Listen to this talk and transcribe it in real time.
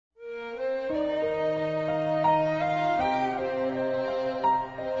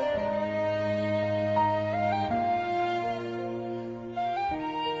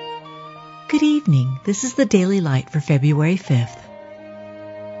Good evening. This is the Daily Light for February 5th.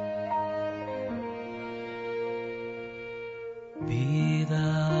 Be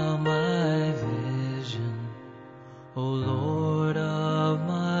thou my vision, O Lord of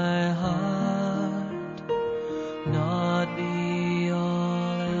my heart, not be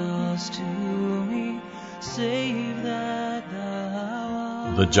all else to me, save that thou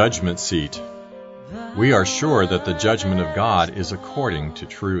art. The Judgment Seat. We are sure that the judgment of God is according to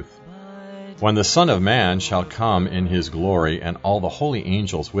truth. When the Son of Man shall come in his glory, and all the holy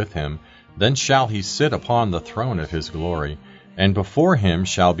angels with him, then shall he sit upon the throne of his glory, and before him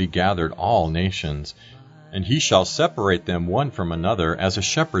shall be gathered all nations. And he shall separate them one from another, as a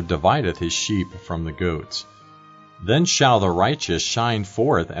shepherd divideth his sheep from the goats. Then shall the righteous shine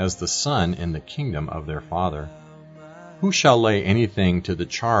forth as the sun in the kingdom of their Father. Who shall lay anything to the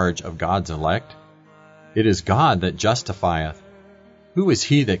charge of God's elect? It is God that justifieth. Who is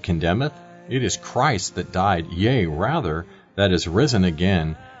he that condemneth? It is Christ that died, yea, rather, that is risen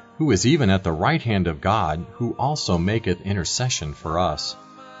again, who is even at the right hand of God, who also maketh intercession for us.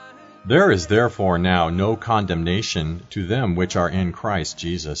 There is therefore now no condemnation to them which are in Christ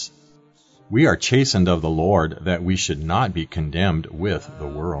Jesus. We are chastened of the Lord, that we should not be condemned with the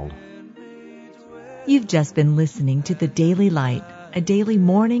world. You've just been listening to the Daily Light, a daily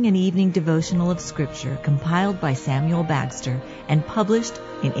morning and evening devotional of Scripture compiled by Samuel Bagster and published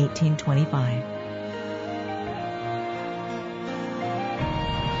in 1825.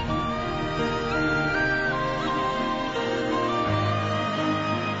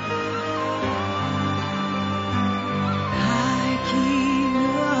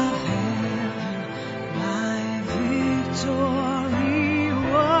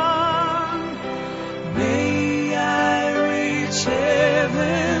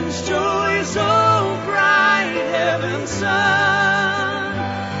 Heaven's joy so bright, heaven's sun,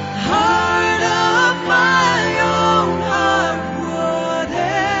 heart of my own heart,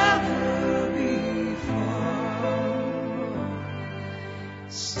 whatever befall,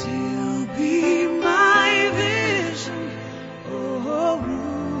 still be my vision, O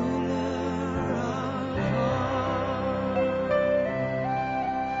ruler of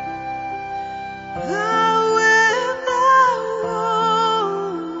all.